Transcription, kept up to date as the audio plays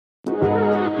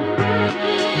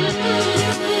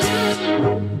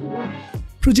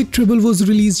Project Treble was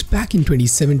released back in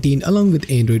 2017 along with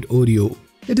Android Oreo.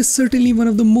 It is certainly one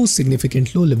of the most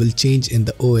significant low-level change in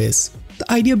the OS.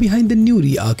 The idea behind the new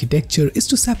re-architecture is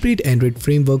to separate Android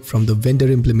framework from the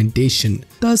vendor implementation,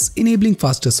 thus enabling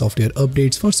faster software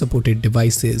updates for supported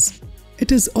devices.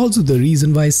 It is also the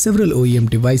reason why several OEM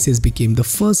devices became the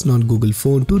first non-Google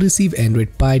phone to receive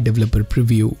Android Pie developer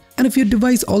preview. And if your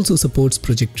device also supports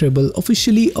Project Treble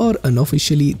officially or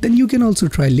unofficially, then you can also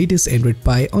try latest Android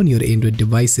Pie on your Android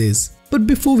devices. But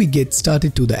before we get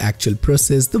started to the actual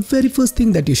process, the very first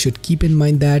thing that you should keep in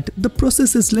mind that the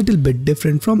process is little bit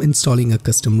different from installing a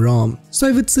custom ROM. So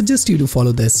I would suggest you to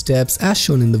follow the steps as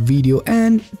shown in the video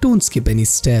and don't skip any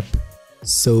step.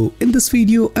 So in this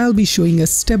video, I'll be showing a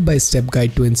step-by-step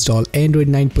guide to install Android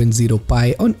 9.0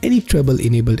 Pie on any Treble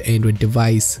enabled Android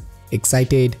device.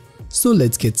 Excited? So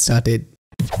let's get started.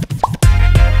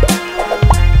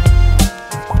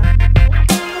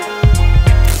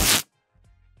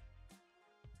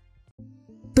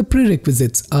 The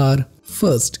prerequisites are: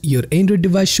 first, your Android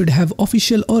device should have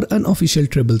official or unofficial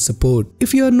Treble support.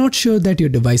 If you are not sure that your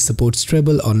device supports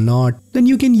Treble or not, then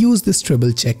you can use this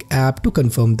Treble Check app to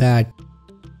confirm that.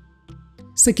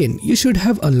 Second, you should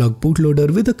have unlocked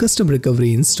bootloader with a custom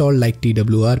recovery installed like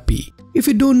TWRP. If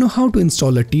you don't know how to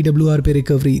install a TWRP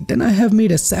recovery, then I have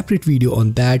made a separate video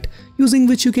on that, using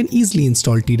which you can easily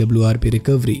install TWRP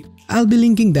recovery. I'll be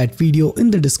linking that video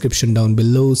in the description down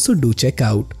below, so do check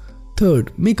out.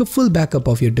 Third, make a full backup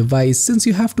of your device since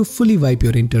you have to fully wipe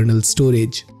your internal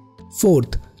storage.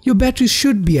 Fourth, your battery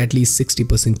should be at least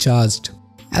 60% charged.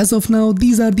 As of now,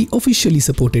 these are the officially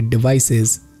supported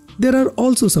devices. There are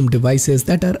also some devices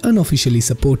that are unofficially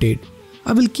supported.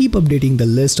 I will keep updating the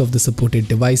list of the supported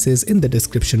devices in the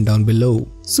description down below.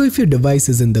 So if your device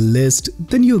is in the list,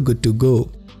 then you're good to go.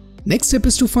 Next step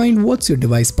is to find what's your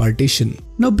device partition.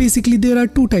 Now basically there are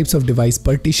two types of device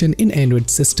partition in Android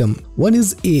system. One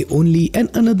is A only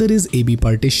and another is AB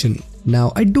partition.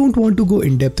 Now I don't want to go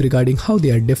in depth regarding how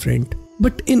they are different.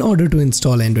 But in order to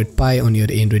install Android Pie on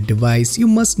your Android device, you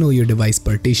must know your device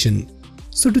partition.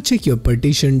 So to check your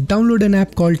partition, download an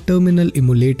app called Terminal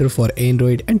Emulator for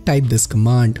Android and type this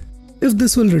command. If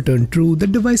this will return true, the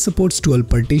device supports dual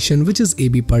partition, which is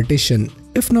AB partition.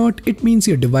 If not, it means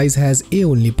your device has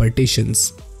A-only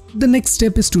partitions. The next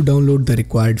step is to download the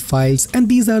required files, and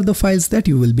these are the files that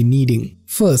you will be needing.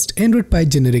 First, Android Pie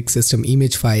generic system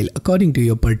image file according to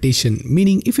your partition,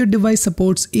 meaning if your device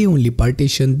supports A-only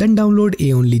partition, then download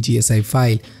A-only GSI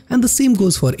file, and the same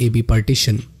goes for AB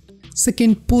partition.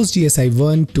 Second, PostGSI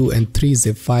 1, 2 and 3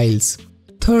 zip files.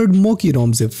 Third, Mocky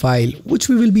ROM zip file, which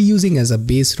we will be using as a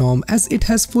base ROM as it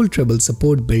has full Treble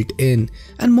support built in,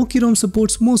 and Mocky ROM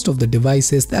supports most of the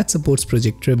devices that supports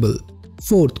Project Treble.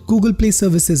 Fourth, Google Play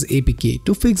Services APK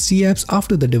to fix GApps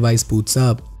after the device boots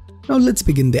up. Now let's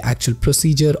begin the actual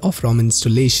procedure of ROM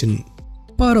installation.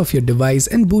 Power off your device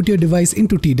and boot your device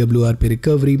into TWRP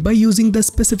recovery by using the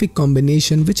specific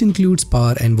combination which includes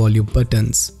power and volume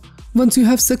buttons. Once you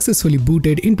have successfully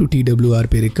booted into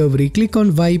TWRP recovery, click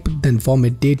on Wipe, then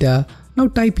Format Data. Now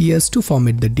type Yes to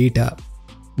format the data.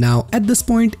 Now at this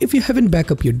point, if you haven't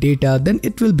backed up your data, then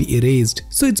it will be erased,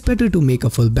 so it's better to make a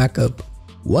full backup.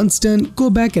 Once done, go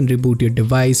back and reboot your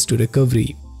device to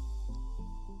recovery.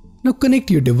 Now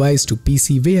connect your device to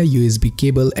PC via USB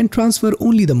cable and transfer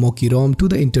only the Mocky ROM to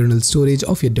the internal storage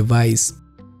of your device.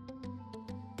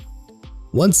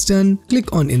 Once done,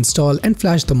 click on Install and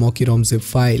flash the Mocky ROM zip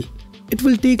file. It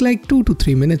will take like 2 to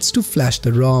 3 minutes to flash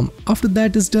the ROM. After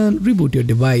that is done, reboot your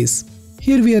device.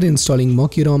 Here we are installing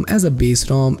Mocky ROM as a base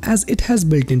ROM as it has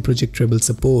built-in Project Treble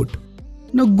support.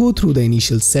 Now go through the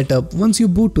initial setup. Once you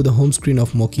boot to the home screen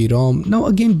of Mocky ROM, now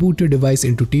again boot your device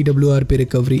into TWRP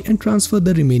recovery and transfer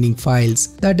the remaining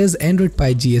files, that is Android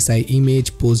Pie GSI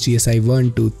image, PostGSI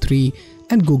 1, 2, 3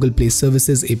 and Google Play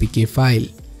Services APK file.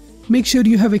 Make sure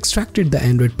you have extracted the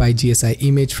Android Pie GSI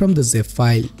image from the zip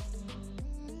file.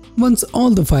 Once all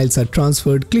the files are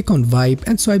transferred, click on Wipe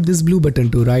and swipe this blue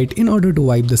button to right in order to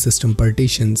wipe the system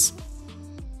partitions.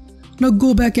 Now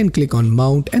go back and click on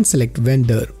Mount and select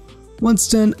Vendor. Once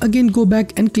done, again go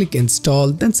back and click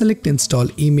Install, then select Install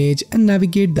Image and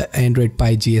navigate the Android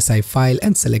Pie GSI file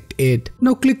and select it.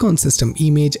 Now click on System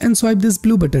Image and swipe this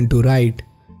blue button to right.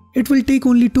 It will take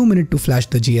only 2 minutes to flash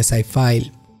the GSI file.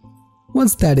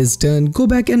 Once that is done, go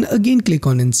back and again click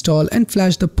on Install and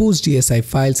flash the PostGSI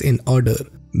files in order.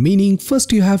 Meaning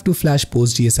first you have to flash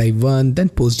PostGSI 1, then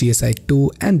PostGSI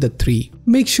 2 and the 3.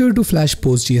 Make sure to flash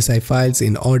PostGSI files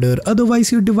in order,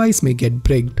 otherwise your device may get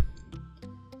bricked.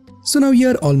 So now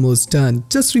you're almost done.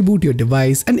 Just reboot your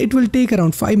device and it will take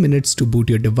around 5 minutes to boot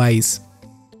your device.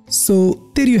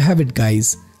 So there you have it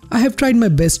guys. I have tried my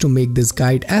best to make this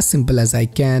guide as simple as I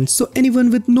can, so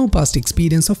anyone with no past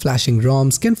experience of flashing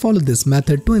ROMs can follow this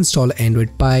method to install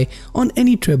Android Pie on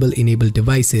any Treble enabled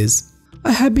devices.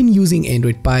 I have been using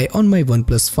Android Pie on my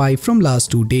OnePlus 5 from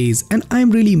last 2 days and I am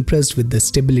really impressed with the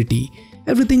stability.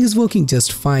 Everything is working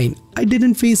just fine. I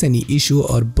didn't face any issue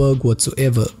or bug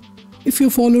whatsoever. If you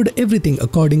followed everything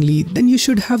accordingly, then you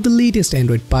should have the latest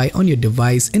Android Pie on your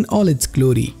device in all its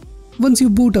glory. Once you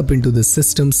boot up into the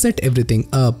system, set everything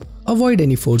up, avoid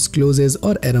any forced closes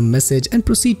or error message and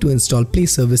proceed to install Play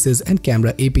Services and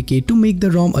Camera APK to make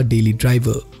the ROM a daily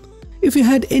driver. If you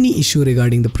had any issue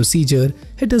regarding the procedure,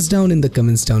 hit us down in the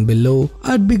comments down below.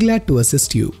 I'd be glad to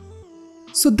assist you.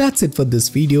 So that's it for this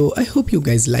video. I hope you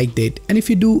guys liked it, and if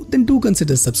you do, then do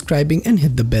consider subscribing and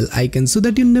hit the bell icon so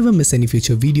that you never miss any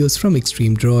future videos from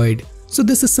Extreme Droid. So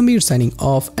this is Samir signing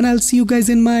off, and I'll see you guys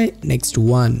in my next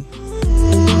one.